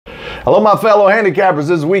Hello, my fellow handicappers. This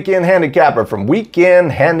is Weekend Handicapper from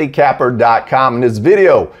weekendhandicapper.com. In this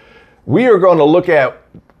video, we are going to look at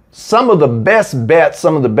some of the best bets,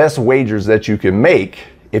 some of the best wagers that you can make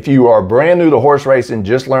if you are brand new to horse racing,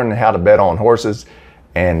 just learning how to bet on horses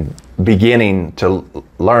and beginning to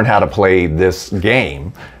learn how to play this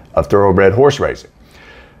game of thoroughbred horse racing.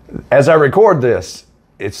 As I record this,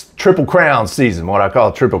 it's Triple Crown season, what I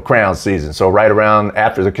call Triple Crown season. So right around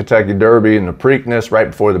after the Kentucky Derby and the Preakness,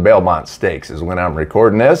 right before the Belmont Stakes is when I'm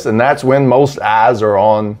recording this, and that's when most eyes are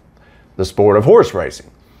on the sport of horse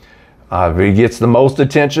racing. It gets the most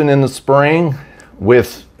attention in the spring,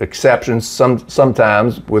 with exceptions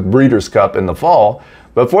sometimes with Breeders' Cup in the fall.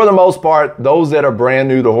 But for the most part, those that are brand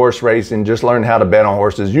new to horse racing, just learning how to bet on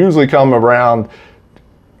horses, usually come around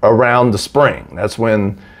the spring. That's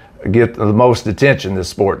when get the most attention this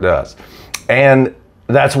sport does. And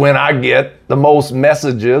that's when I get the most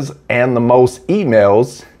messages and the most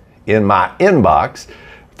emails in my inbox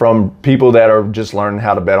from people that are just learning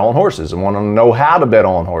how to bet on horses and want to know how to bet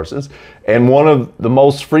on horses. And one of the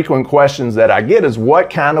most frequent questions that I get is,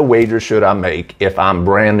 what kind of wager should I make if I'm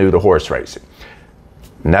brand new to horse racing?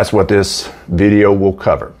 And that's what this video will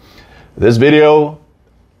cover. This video,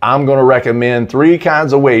 I'm going to recommend 3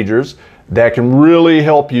 kinds of wagers that can really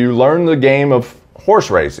help you learn the game of horse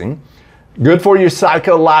racing, good for you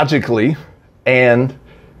psychologically, and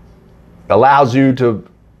allows you to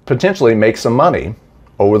potentially make some money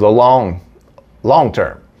over the long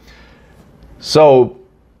term. So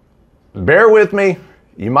bear with me.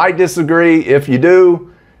 You might disagree. If you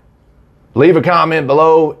do, leave a comment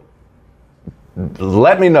below.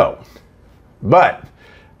 Let me know. But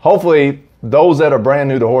hopefully those that are brand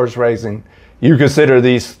new to horse racing, you consider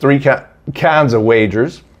these 3 kinds of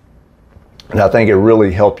wagers, and I think it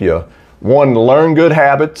really help you, 1, learn good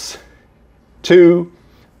habits, 2,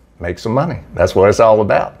 make some money. That's what it's all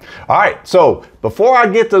about. All right, so before I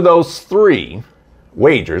get to those 3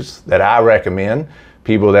 wagers that I recommend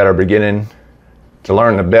people that are beginning to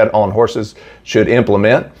learn to bet on horses should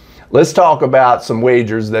implement, let's talk about some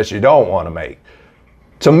wagers that you don't want to make.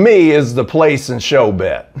 To me, is the place and show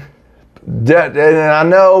bet. And I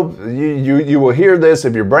know you will hear this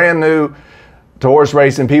if you're brand new to horse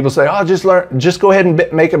racing. People say, oh, just go ahead and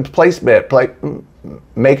make a place bet,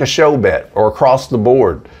 make a show bet, or across the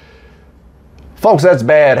board. Folks, that's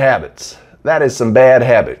bad habits. That is some bad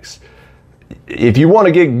habits. If you want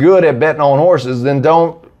to get good at betting on horses, then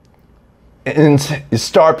don't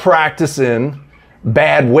start practicing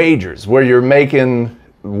bad wagers where you're making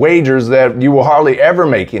wagers that you will hardly ever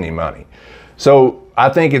make any money. So I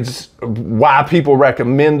think it's why people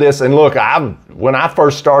recommend this. And look, when I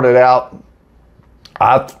first started out,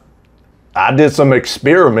 I did some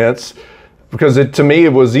experiments because to me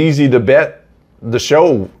it was easy to bet the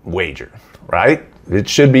show wager, right? It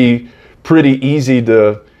should be pretty easy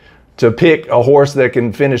to pick a horse that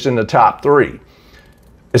can finish in the top 3.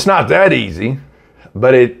 It's not that easy,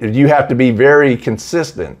 but you have to be very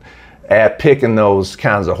consistent at picking those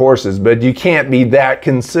kinds of horses. But you can't be that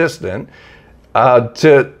consistent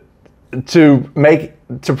to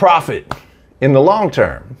profit in the long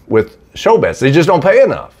term with show bets. They just don't pay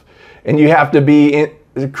enough, and you have to be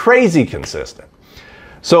crazy consistent.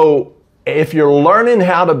 So if you're learning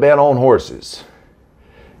how to bet on horses,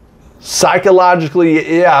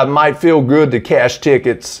 psychologically, yeah, it might feel good to cash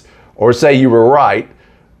tickets or say you were right,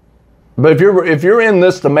 but if you're in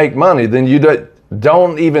this to make money, then you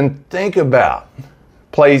don't even think about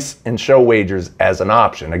place and show wagers as an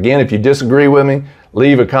option. Again, if you disagree with me,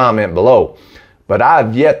 leave a comment below. But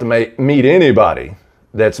I've yet to meet anybody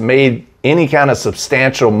that's made any kind of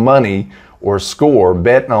substantial money or score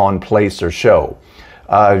betting on place or show.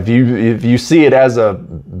 If you see it as a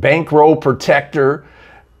bankroll protector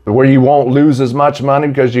where you won't lose as much money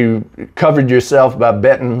because you covered yourself by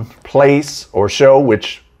betting place or show,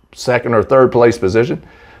 which 2nd or 3rd place position,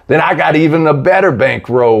 then I got even a better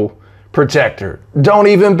bankroll protector. Don't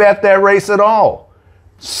even bet that race at all.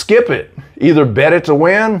 Skip it. Either bet it to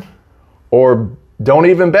win or don't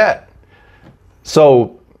even bet.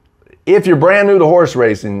 So if you're brand new to horse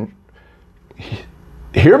racing,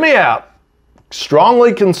 hear me out.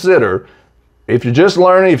 Strongly consider, if you're just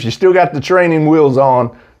learning, if you still got the training wheels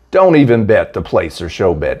on, don't even bet the place or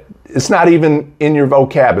show bet. It's not even in your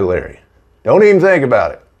vocabulary. Don't even think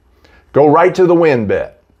about it. Go right to the win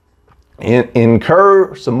bet.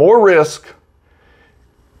 Incur some more risk,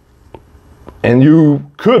 and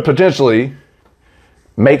you could potentially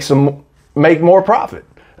make more profit.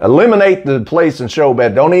 Eliminate the place and show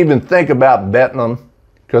bet. Don't even think about betting them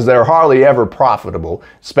because they're hardly ever profitable,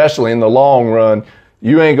 especially in the long run.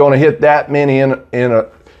 You ain't going to hit that many in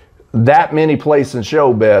that many place and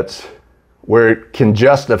show bets where it can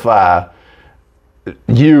justify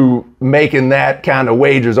you making that kind of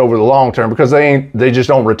wagers over the long term, because they just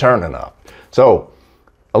don't return enough. So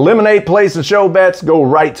eliminate place and show bets, go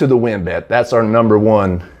right to the win bet. That's our number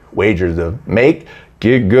one wager to make.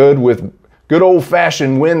 Get good with good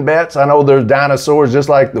old-fashioned win bets. I know there's dinosaurs, just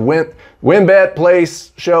like the win bet,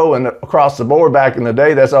 place, show, and across the board back in the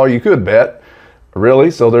day. That's all you could bet,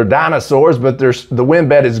 really. So they're dinosaurs, but the win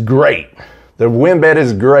bet is great. The win bet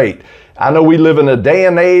is great. I know we live in a day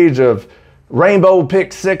and age of rainbow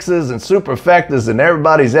pick sixes and superfectas, and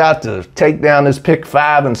everybody's out to take down this pick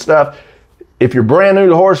five and stuff. If you're brand new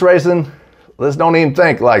to horse racing, let's don't even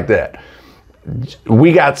think like that.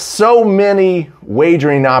 We got so many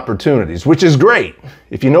wagering opportunities, which is great.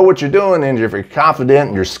 If you know what you're doing and if you're confident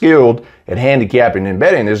and you're skilled at handicapping and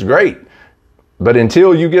betting, it's great. But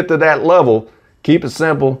until you get to that level, keep it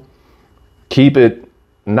simple, keep it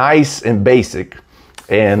nice and basic,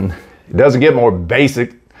 and it doesn't get more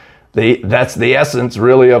basic. That's the essence,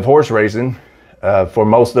 really, of horse racing for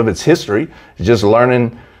most of its history. It's just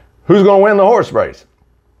learning who's going to win the horse race,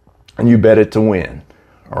 and you bet it to win.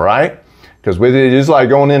 All right? Because with it, it's like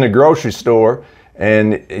going in a grocery store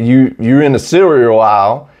and you're in the cereal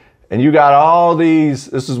aisle and you got all these.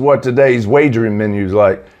 This is what today's wagering menu is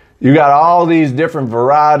like. You got all these different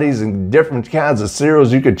varieties and different kinds of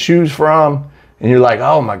cereals you could choose from, and you're like,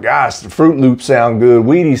 oh my gosh, the Fruit Loops sound good,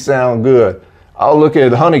 Wheaties sound good. I'll look at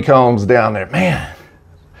the honeycombs down there, man.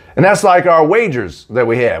 And that's like our wagers that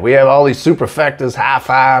we have. We have all these superfectas, high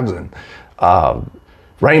fives, and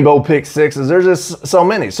rainbow pick sixes. There's just so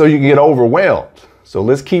many, so you can get overwhelmed. So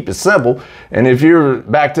let's keep it simple. And if you're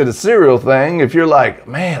back to the cereal thing, if you're like,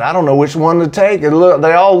 man, I don't know which one to take, they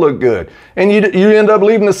all look good, and you end up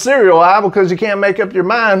leaving the cereal aisle because you can't make up your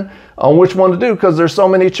mind on which one to do because there's so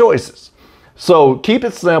many choices. So keep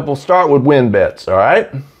it simple. Start with win bets. All right.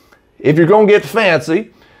 If you're gonna get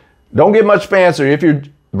fancy, don't get much fancier.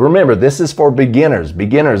 Remember, this is for beginners.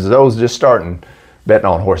 Beginners, those just starting betting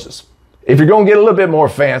on horses. If you're going to get a little bit more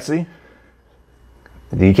fancy,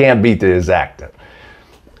 you can't beat the exacta.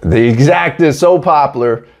 The exacta is so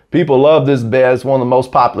popular. People love this bet. It's one of the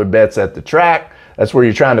most popular bets at the track. That's where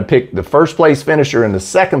you're trying to pick the first place finisher and the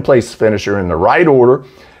second place finisher in the right order.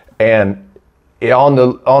 And on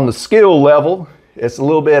the skill level, it's a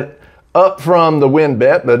little bit up from the win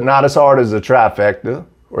bet, but not as hard as a trifecta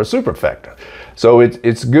or a superfecta. So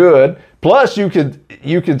it's good. Plus, you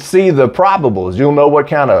could see the probables. You'll know what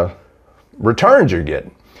kind of returns you're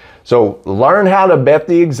getting. So learn how to bet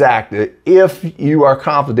the exacta if you are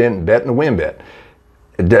confident in betting the win bet.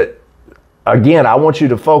 Again, I want you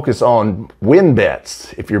to focus on win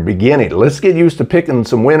bets if you're beginning. Let's get used to picking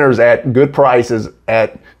some winners at good prices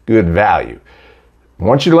at good value.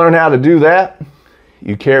 Once you learn how to do that,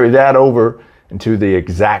 you carry that over into the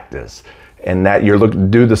exactas, and that you're looking to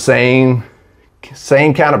do the same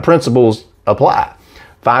kind of principles apply.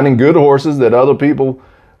 Finding good horses that other people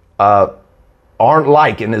aren't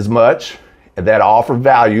liking as much, that offer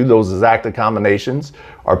value. Those exacta combinations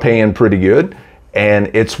are paying pretty good, and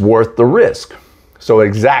it's worth the risk. So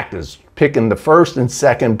exactas, picking the first and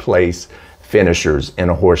second place finishers in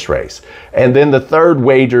a horse race. And then the third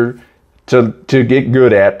wager to get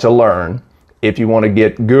good at, to learn, if you want to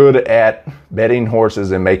get good at betting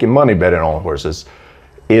horses and making money betting on horses,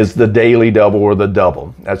 is the daily double or the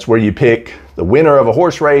double. That's where you pick the winner of a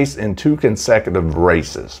horse race in 2 consecutive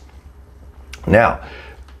races. Now,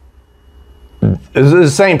 the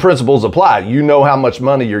same principles apply. You know how much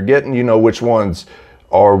money you're getting. You know which ones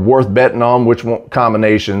are worth betting on, which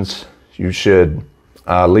combinations you should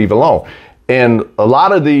leave alone. And a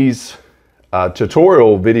lot of these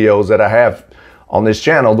tutorial videos that I have on this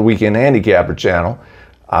channel, the Weekend Handicapper channel,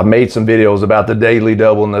 I've made some videos about the daily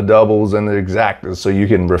double and the doubles and the exactas, so you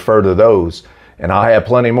can refer to those. And I'll have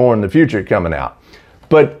plenty more in the future coming out.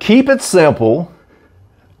 But keep it simple.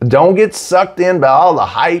 Don't get sucked in by all the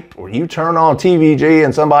hype, or you turn on TVG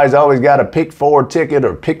and somebody's always got a pick 4 ticket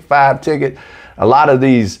or pick 5 ticket. A lot of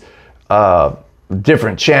these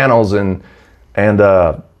different channels and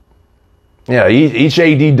yeah, each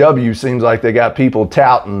ADW seems like they got people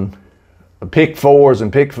touting pick 4s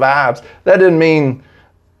and pick 5s. That doesn't mean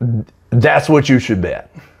that's what you should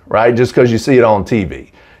bet, right? Just because you see it on TV.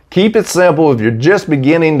 Keep it simple. If you're just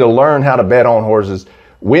beginning to learn how to bet on horses,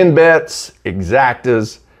 win bets,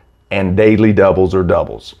 exactas, and daily doubles or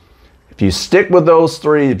doubles. If you stick with those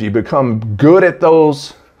 3, if you become good at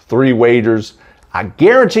those 3 wagers, I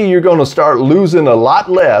guarantee you're going to start losing a lot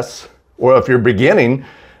less. Or if you're beginning,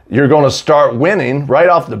 you're going to start winning right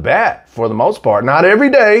off the bat for the most part. Not every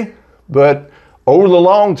day, but over the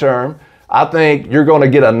long term, I think you're going to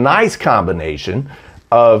get a nice combination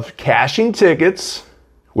of cashing tickets,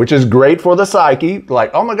 which is great for the psyche.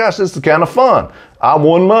 Like, oh my gosh, this is kind of fun. I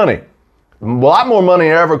won money. A lot more money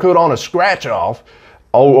than I ever could on a scratch off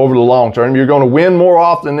over the long term. You're going to win more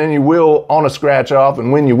often than you will on a scratch off.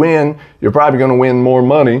 And when you win, you're probably going to win more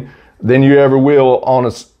money than you ever will on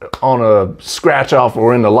a scratch off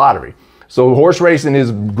or in the lottery. So horse racing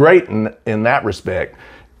is great in that respect.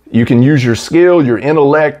 You can use your skill, your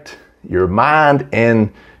intellect, your mind,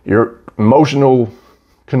 and your emotional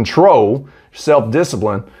control,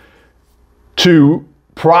 self-discipline to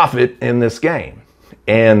profit in this game.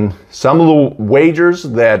 And some of the wagers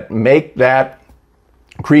that make that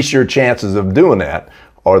increase your chances of doing that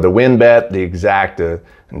are the win bet, the exacta,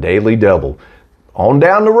 and daily double. On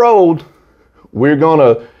down the road,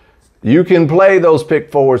 you can play those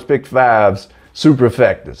pick fours, pick fives,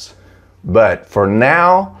 superfectas. But for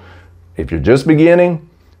now, if you're just beginning,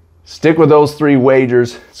 stick with those 3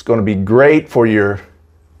 wagers. It's going to be great for your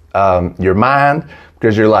mind,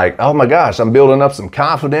 because you're like, oh my gosh, I'm building up some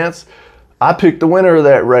confidence. I picked the winner of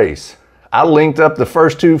that race. I linked up the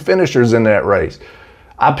first 2 finishers in that race.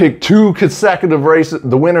 I picked 2 consecutive races,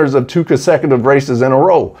 the winners of 2 consecutive races in a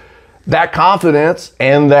row. That confidence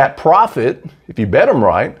and that profit, if you bet them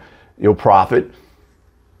right, you'll profit.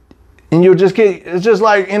 And you'll just get, it's just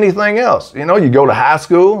like anything else. You know, you go to high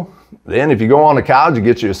school, then if you go on to college, you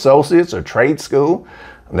get your associates or trade school.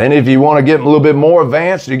 And then if you want to get a little bit more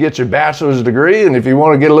advanced, you get your bachelor's degree. And if you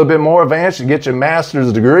want to get a little bit more advanced, you get your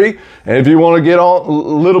master's degree. And if you want to get on a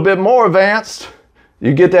little bit more advanced,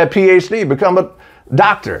 you get that PhD, become a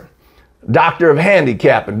doctor of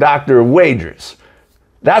handicapping, doctor of wagers.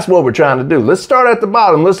 That's what we're trying to do. Let's start at the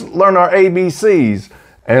bottom. Let's learn our ABCs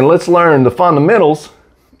and let's learn the fundamentals.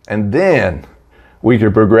 And then we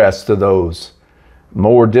can progress to those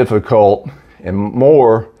more difficult and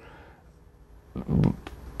more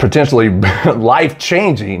potentially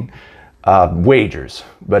life-changing wagers.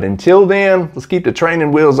 But until then, let's keep the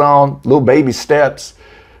training wheels on, little baby steps,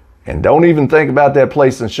 and don't even think about that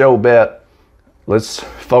place and show bet. Let's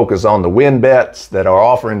focus on the win bets that are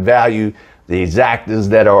offering value, the exactas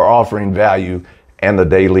that are offering value, and the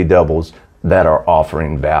daily doubles that are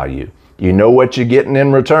offering value. You know what you're getting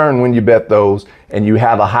in return when you bet those, and you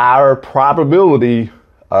have a higher probability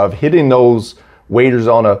of hitting those wagers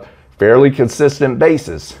on a fairly consistent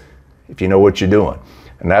basis if you know what you're doing.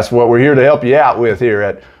 And that's what we're here to help you out with here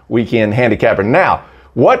at Weekend Handicapper. Now,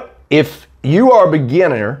 what if you are a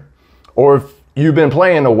beginner or if you've been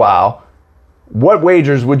playing a while, what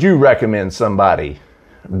wagers would you recommend somebody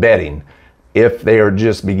betting if they are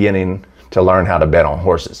just beginning to learn how to bet on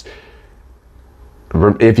horses?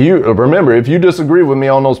 If you disagree with me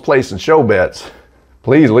on those place and show bets,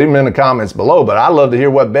 please leave them in the comments below. But I'd love to hear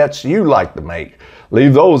what bets you like to make.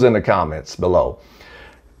 Leave those in the comments below.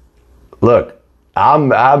 Look,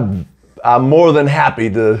 I'm more than happy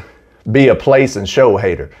to be a place and show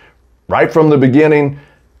hater. Right from the beginning,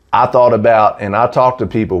 I thought about and I talked to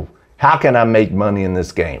people, how can I make money in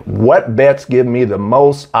this game? What bets give me the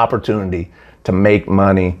most opportunity to make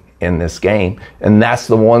money in this game? And that's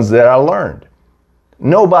the ones that I learned.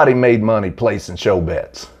 Nobody made money placing show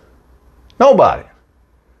bets. Nobody.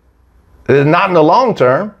 Not in the long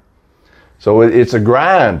term. So it's a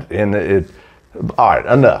grind. And all right,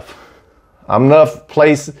 enough. I'm enough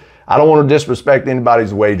place. I don't want to disrespect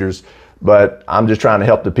anybody's wagers, but I'm just trying to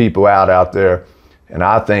help the people out there. And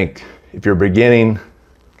I think if you're beginning,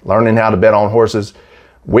 learning how to bet on horses,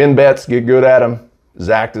 win bets, get good at them.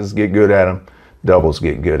 Exactas, get good at them. Doubles,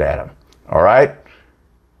 get good at them. All right?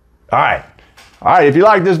 All right. All right, if you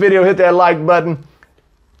like this video, hit that like button.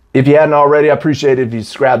 If you hadn't already, I appreciate it if you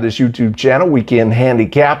subscribe to this YouTube channel, Weekend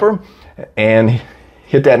Handicapper, and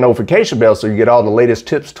hit that notification bell so you get all the latest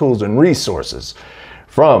tips, tools, and resources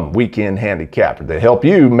from Weekend Handicapper that help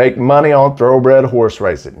you make money on thoroughbred horse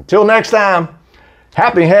racing. Until next time,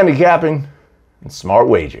 happy handicapping and smart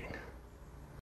wagering.